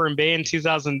house in Auburn Bay in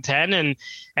 2010,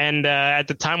 and at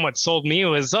the time, what sold me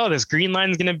was, this Green Line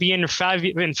is going to be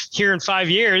here in 5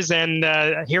 years, and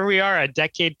here we are, a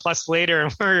decade plus later,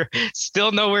 and we're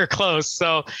still nowhere close.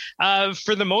 So,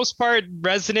 for the most part,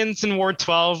 residents in Ward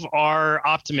 12 are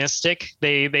optimistic.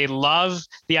 They love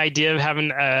the idea of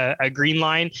having a Green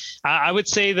Line. I would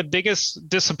say the biggest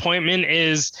disappointment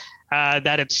is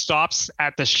that it stops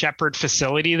at the Shepherd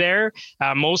facility there.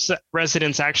 Most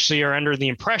residents actually are under the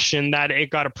impression that it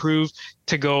got approved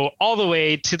to go all the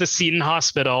way to the Seton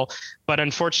Hospital, but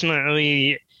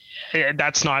unfortunately,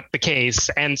 that's not the case.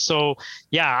 And so,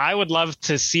 I would love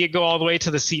to see it go all the way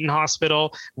to the Seton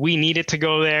Hospital. We need it to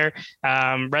go there.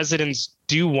 Residents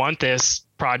do want this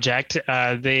project.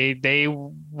 They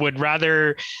would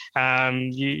rather,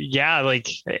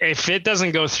 if it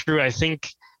doesn't go through, I think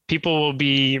people will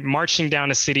be marching down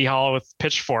to City Hall with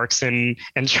pitchforks and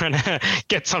trying to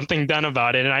get something done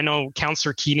about it. And I know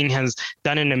Councillor Keating has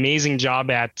done an amazing job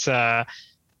at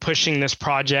pushing this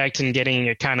project and getting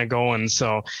it kind of going.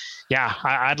 So,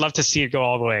 I'd love to see it go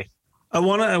all the way. I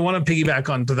want to piggyback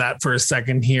onto that for a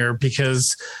second here,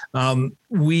 because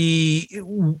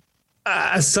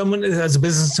as a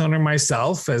business owner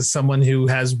myself, as someone who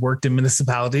has worked in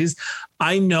municipalities,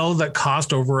 I know that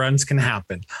cost overruns can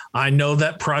happen. I know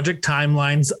that project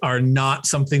timelines are not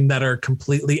something that are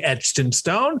completely etched in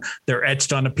stone. They're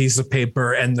etched on a piece of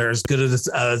paper, and they're as good as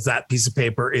that piece of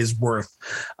paper is worth.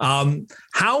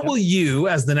 How will you,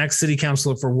 as the next city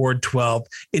councilor for Ward 12,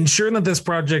 ensure that this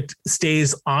project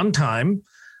stays on time,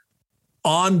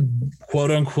 on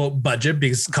quote unquote budget,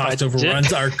 because cost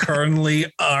overruns are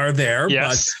there,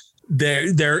 but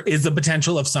there is a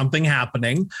potential of something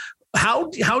happening. How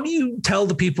do you tell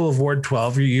the people of Ward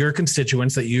 12, or your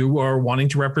constituents that you are wanting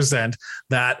to represent,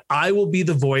 that I will be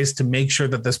the voice to make sure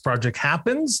that this project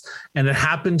happens, and it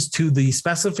happens to the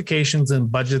specifications and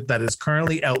budget that is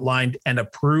currently outlined and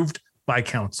approved by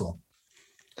council?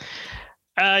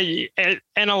 And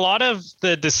a lot of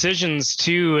the decisions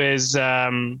too is,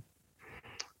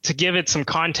 to give it some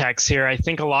context here, I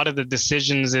think a lot of the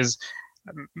decisions is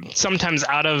sometimes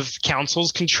out of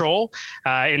council's control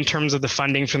in terms of the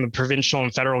funding from the provincial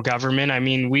and federal government.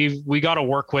 We got to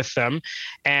work with them.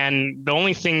 And the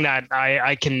only thing that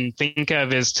I can think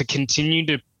of is to continue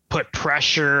to put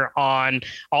pressure on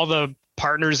all the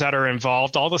partners that are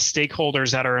involved, all the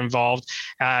stakeholders that are involved,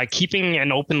 keeping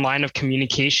an open line of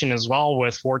communication as well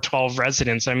with Ward 12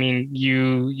 residents. I mean,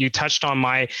 you touched on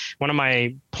one of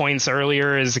my points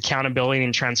earlier is accountability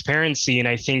and transparency. And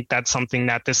I think that's something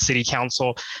that this city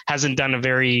council hasn't done a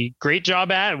very great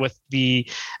job at with the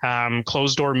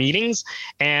closed door meetings.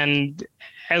 And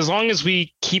as long as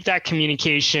we keep that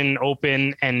communication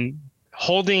open and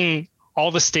holding all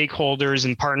the stakeholders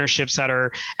and partnerships that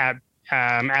are at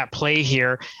play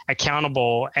here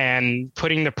accountable and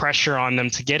putting the pressure on them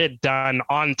to get it done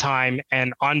on time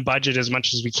and on budget as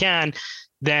much as we can,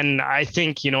 then I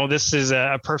think, this is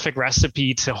a perfect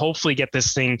recipe to hopefully get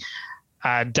this thing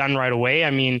done right away.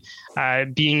 I mean,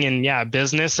 being in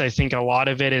business, I think a lot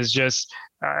of it is just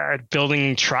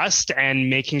building trust and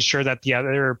making sure that the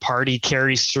other party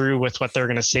carries through with what they're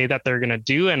going to say that they're going to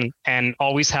do, and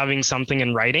always having something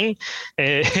in writing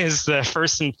is the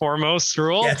first and foremost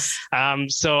rule. Yes.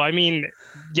 So, I mean,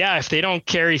 if they don't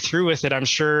carry through with it, I'm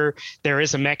sure there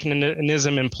is a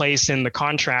mechanism in place in the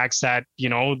contracts that,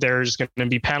 there's going to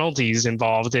be penalties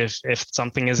involved if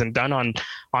something isn't done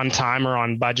on time or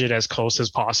on budget as close as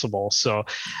possible. So,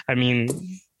 I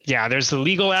mean, there's the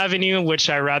legal avenue, which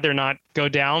I rather not go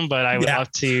down, but I would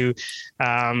love to,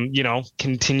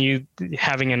 continue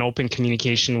having an open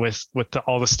communication with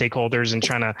all the stakeholders and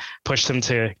trying to push them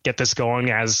to get this going,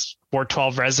 as Ward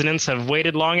 12 residents have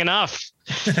waited long enough.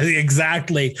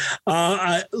 Exactly.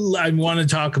 I want to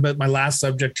talk about my last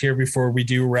subject here before we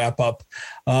do wrap up.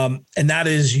 And that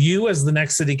is you as the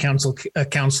next city council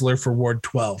councillor for Ward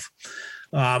 12.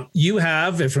 You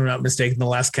have, if I'm not mistaken, the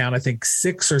last count, I think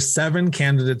 6 or 7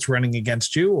 candidates running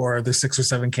against you, or the 6 or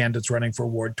 7 candidates running for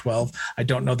Ward 12. I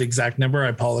don't know the exact number. I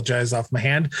apologize off my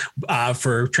hand.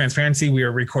 For transparency, we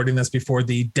are recording this before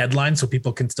the deadline, so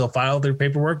people can still file their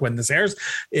paperwork when this airs.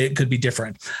 It could be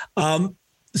different.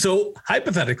 So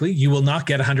hypothetically, you will not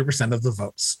get 100% of the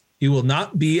votes. You will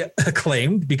not be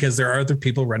acclaimed because there are other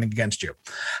people running against you.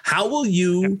 How will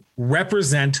you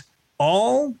represent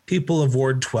all people of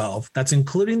Ward 12, that's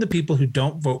including the people who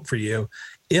don't vote for you,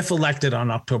 if elected on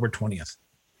October 20th?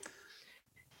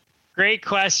 Great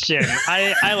question.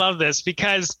 I love this,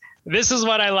 because this is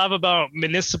what I love about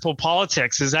municipal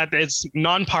politics, is that it's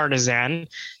nonpartisan.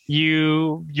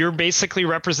 You're basically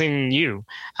representing you.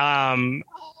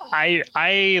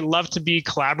 I love to be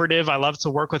collaborative. I love to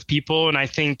work with people. And I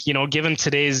think, given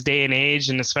today's day and age,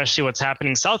 and especially what's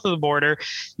happening south of the border,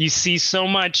 you see so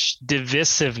much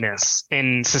divisiveness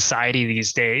in society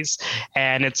these days.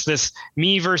 And it's this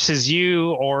me versus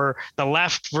you, or the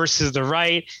left versus the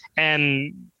right.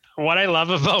 And what I love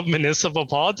about municipal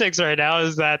politics right now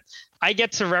is that I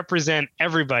get to represent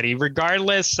everybody,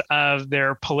 regardless of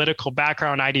their political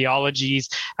background, ideologies.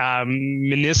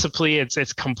 Municipally,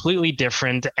 it's completely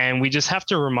different. And we just have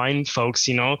to remind folks,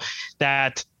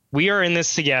 that we are in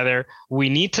this together. We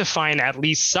need to find at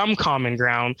least some common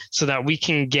ground so that we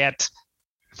can get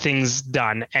things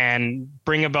done and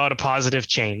bring about a positive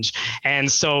change.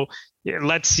 And so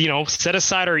let's, set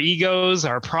aside our egos,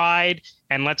 our pride,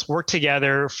 and let's work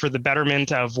together for the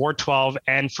betterment of Ward 12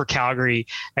 and for Calgary.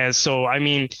 And so, I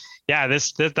mean,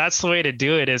 that's the way to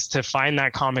do it, is to find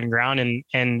that common ground.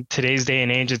 And today's day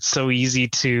and age, it's so easy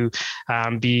to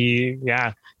be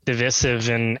divisive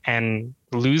and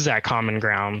lose that common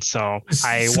ground. So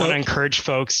I want to encourage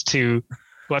folks to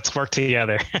let's work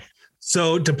together.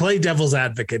 So to play devil's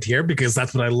advocate here, because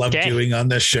that's what I love doing on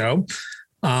this show,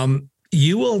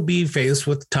 you will be faced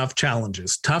with tough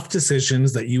challenges, tough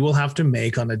decisions that you will have to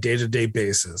make on a day-to-day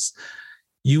basis.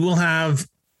 You will have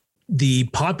the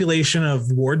population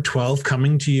of Ward 12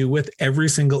 coming to you with every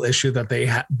single issue that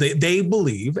they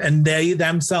believe, and they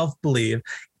themselves believe,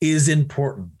 is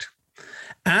important.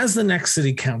 As the next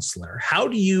city councillor, how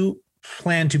do you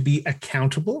plan to be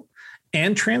accountable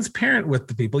and transparent with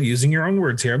the people, using your own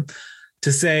words here,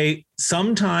 to say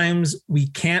sometimes we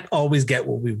can't always get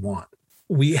what we want?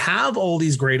 We have all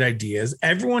these great ideas.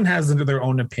 Everyone has their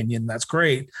own opinion. That's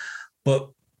great. But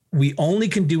we only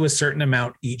can do a certain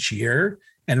amount each year.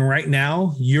 And right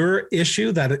now, your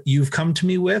issue that you've come to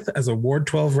me with as a Ward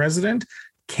 12 resident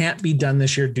can't be done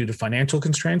this year due to financial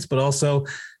constraints, but also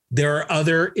there are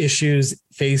other issues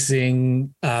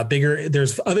facing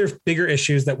there's other bigger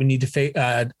issues that we need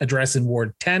to address in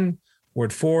Ward 10,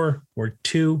 Ward 4, Ward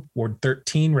 2, Ward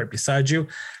 13, right beside you.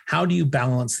 How do you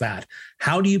balance that?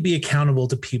 How do you be accountable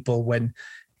to people when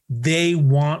they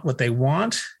want what they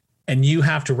want and you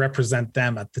have to represent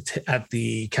them at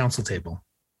the council table?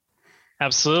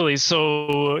 Absolutely.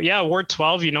 So yeah, Ward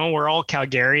 12, we're all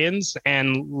Calgarians.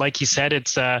 And like you said,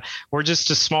 it's we're just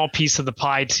a small piece of the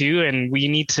pie too. And we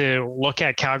need to look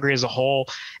at Calgary as a whole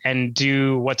and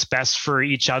do what's best for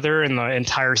each other in the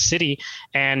entire city.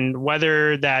 And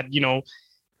whether that, you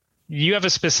have a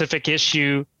specific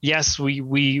issue, yes,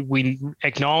 we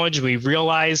acknowledge, we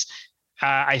realize.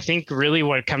 I think really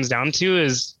what it comes down to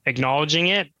is acknowledging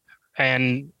it,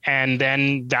 and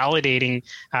then validating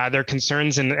their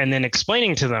concerns and then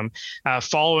explaining to them,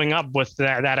 following up with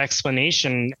that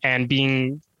explanation and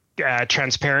being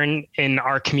transparent in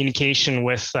our communication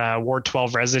with Ward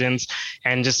 12 residents,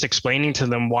 and just explaining to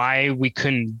them why we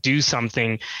couldn't do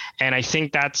something. And I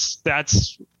think that's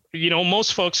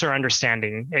most folks are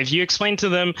understanding. If you explain to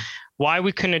them why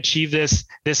we couldn't achieve this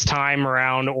time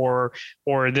around or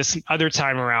this other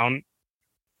time around,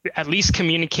 at least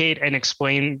communicate and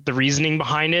explain the reasoning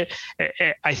behind it.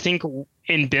 I think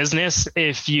in business,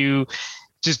 if you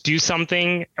just do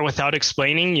something without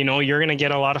explaining, you're going to get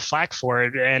a lot of flack for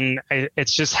it. And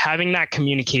it's just having that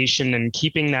communication and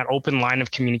keeping that open line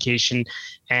of communication,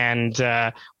 and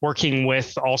working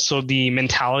with also the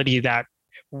mentality that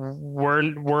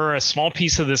we're a small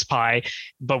piece of this pie,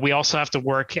 but we also have to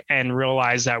work and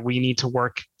realize that we need to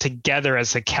work together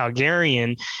as a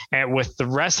Calgarian and with the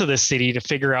rest of the city to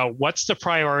figure out what's the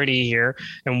priority here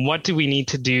and what do we need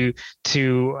to do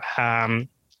to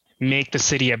make the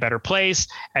city a better place,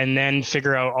 and then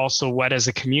figure out also what as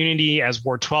a community, as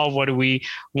Ward 12, what do we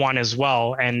want as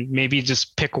well, and maybe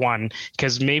just pick one,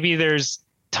 because maybe there's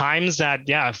times that,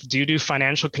 due to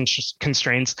financial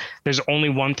constraints, there's only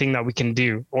one thing that we can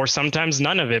do, or sometimes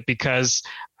none of it, because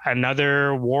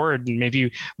another ward,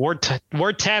 maybe Ward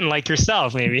 10, like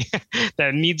yourself, maybe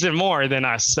that needs it more than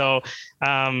us. So,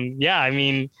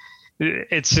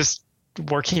 it's just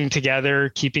working together,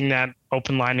 keeping that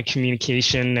open line of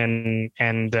communication,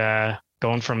 and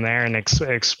going from there and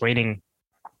explaining.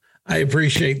 I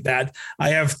appreciate that. I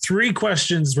have 3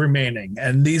 questions remaining,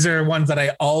 and these are ones that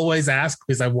I always ask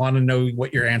because I want to know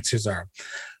what your answers are.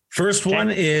 First one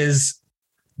is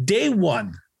day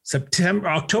 1,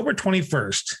 October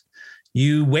 21st.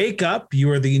 You wake up, you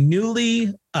are the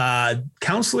newly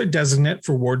councillor designate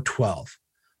for Ward 12.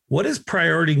 What is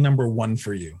priority number 1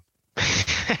 for you?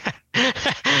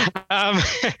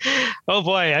 Oh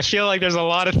boy, I feel like there's a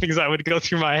lot of things that would go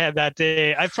through my head that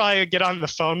day. I'd probably get on the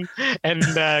phone and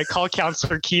call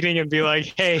Councillor Keating and be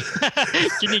like, hey,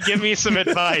 can you give me some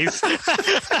advice?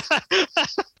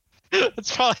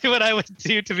 That's probably what I would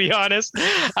do, to be honest.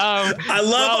 I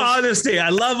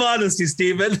love honesty,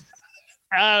 Stephen.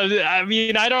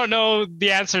 I don't know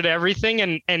the answer to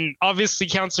everything, and obviously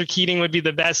Councillor Keating would be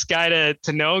the best guy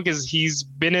to know, because he's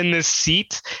been in this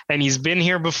seat and he's been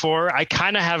here before. I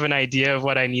kind of have an idea of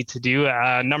what I need to do.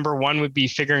 Number 1 would be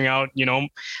figuring out,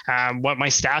 what my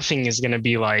staffing is going to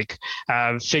be like,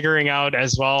 figuring out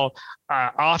as well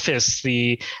office,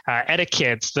 the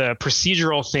etiquettes, the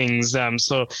procedural things.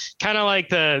 So kind of like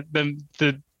the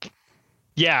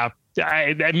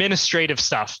administrative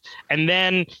stuff, and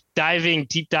then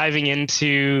deep diving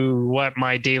into what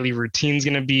my daily routine is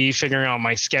going to be, figuring out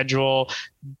my schedule,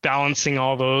 balancing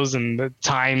all those and the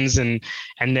times, and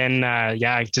then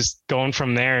just going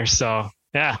from there. So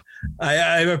yeah,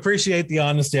 I appreciate the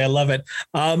honesty. I love it.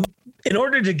 In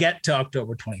order to get to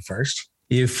October 21st,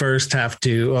 you first have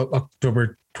to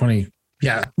October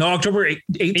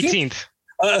 18th.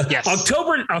 Yes.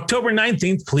 October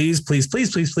 19th, please,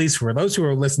 for those who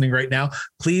are listening right now,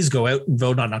 please go out and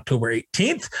vote on October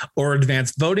 18th or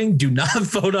advanced voting. Do not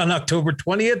vote on October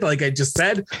 20th. Like I just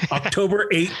said, October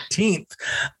 18th.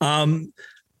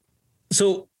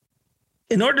 So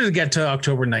in order to get to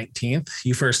October 19th,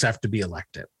 you first have to be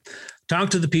elected.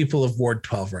 Talk to the people of Ward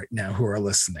 12 right now who are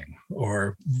listening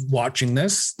or watching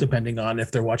this, depending on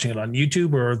if they're watching it on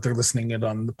YouTube or if they're listening it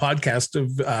on the podcast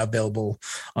available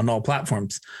on all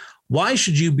platforms. Why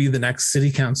should you be the next city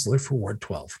councillor for Ward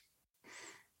 12?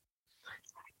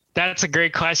 That's a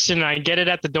great question. I get it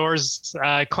at the doors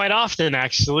quite often,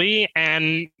 actually.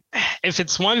 And if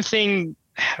it's one thing,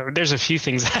 there's a few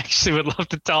things I actually would love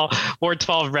to tell Ward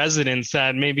 12 residents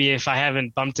that maybe if I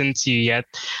haven't bumped into you yet.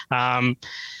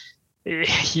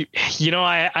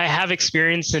 I have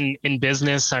experience in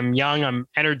business. I'm young, I'm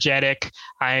energetic,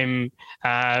 I'm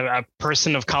a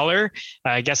person of color.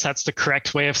 I guess that's the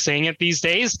correct way of saying it these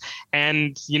days.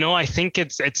 And, I think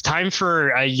it's time for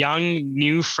a young,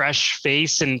 new, fresh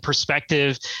face and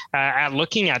perspective at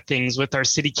looking at things with our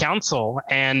city council.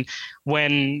 And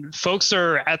when folks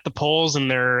are at the polls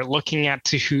and they're looking at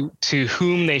to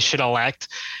whom they should elect,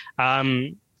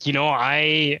 I'm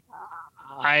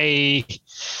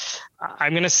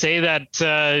going to say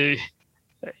that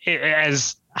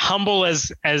as humble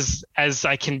as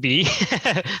I can be,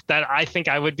 that I think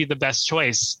I would be the best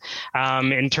choice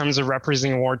in terms of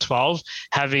representing Ward 12,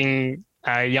 having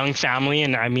a young family.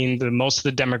 And I mean, most of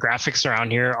the demographics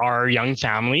around here are young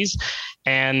families.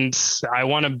 And I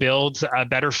want to build a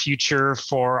better future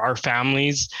for our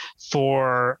families,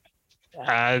 for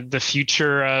the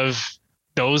future of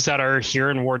those that are here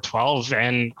in Ward 12.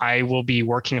 And I will be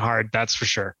working hard, that's for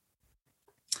sure.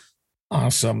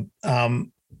 Awesome.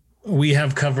 We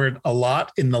have covered a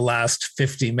lot in the last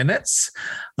 50 minutes,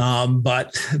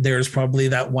 but there's probably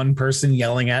that one person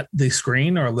yelling at the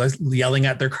screen or yelling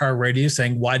at their car radio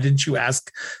saying, why didn't you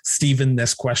ask Stephen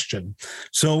this question?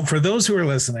 So for those who are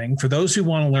listening, for those who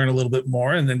want to learn a little bit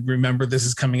more, and then remember, this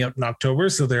is coming up in October,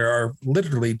 so there are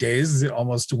literally days,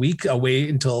 almost a week away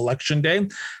until Election Day.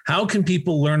 How can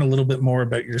people learn a little bit more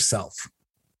about yourself?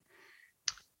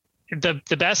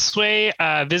 The best way,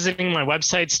 visiting my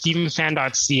website,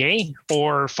 stephenfan.ca,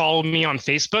 or follow me on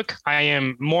Facebook. I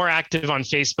am more active on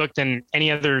Facebook than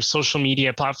any other social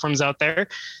media platforms out there.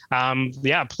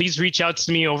 Please reach out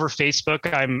to me over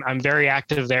Facebook. I'm very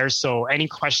active there. So any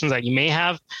questions that you may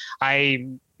have, I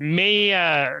may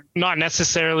not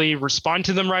necessarily respond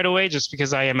to them right away just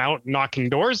because I am out knocking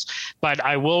doors, but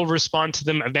I will respond to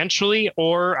them eventually,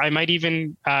 or I might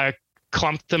even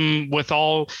clump them with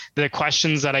all the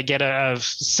questions that I get of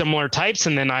similar types,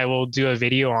 and then I will do a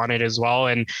video on it as well.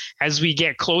 And as we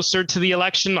get closer to the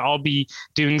election, I'll be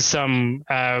doing some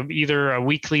either a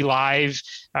weekly live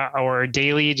or a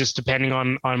daily, just depending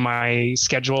on my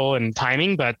schedule and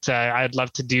timing. But I'd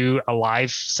love to do a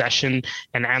live session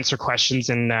and answer questions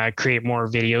and create more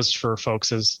videos for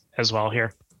folks as well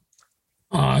here.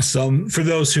 Awesome. For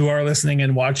those who are listening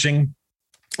and watching,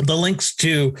 the links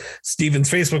to Stephen's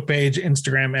Facebook page,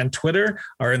 Instagram, and Twitter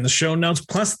are in the show notes,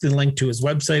 plus the link to his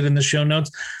website in the show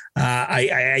notes.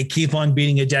 I keep on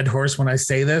beating a dead horse when I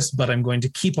say this, but I'm going to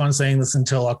keep on saying this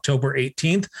until October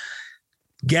 18th.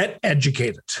 Get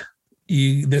educated.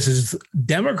 This is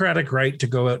democratic right to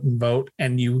go out and vote,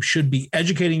 and you should be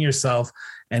educating yourself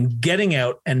and getting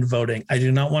out and voting. I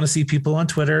do not want to see people on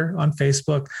Twitter, on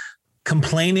Facebook,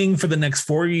 complaining for the next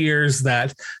 4 years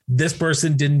that this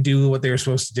person didn't do what they were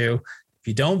supposed to do. If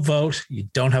you don't vote, you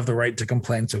don't have the right to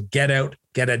complain. So get out,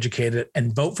 get educated,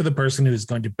 and vote for the person who's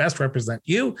going to best represent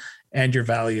you and your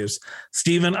values.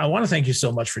 Stephen, I want to thank you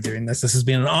so much for doing this. This has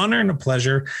been an honor and a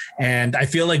pleasure. And I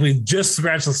feel like we've just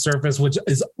scratched the surface, which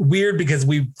is weird because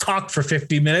we've talked for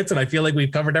 50 minutes and I feel like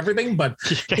we've covered everything, but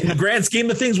in the grand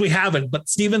scheme of things, we haven't. But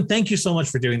Stephen, thank you so much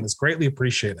for doing this. Greatly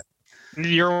appreciate it.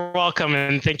 You're welcome,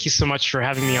 and thank you so much for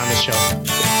having me on the show.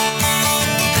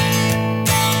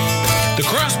 The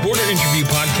Cross Border Interview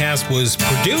Podcast was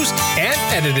produced and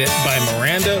edited by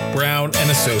Miranda Brown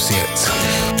and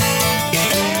Associates.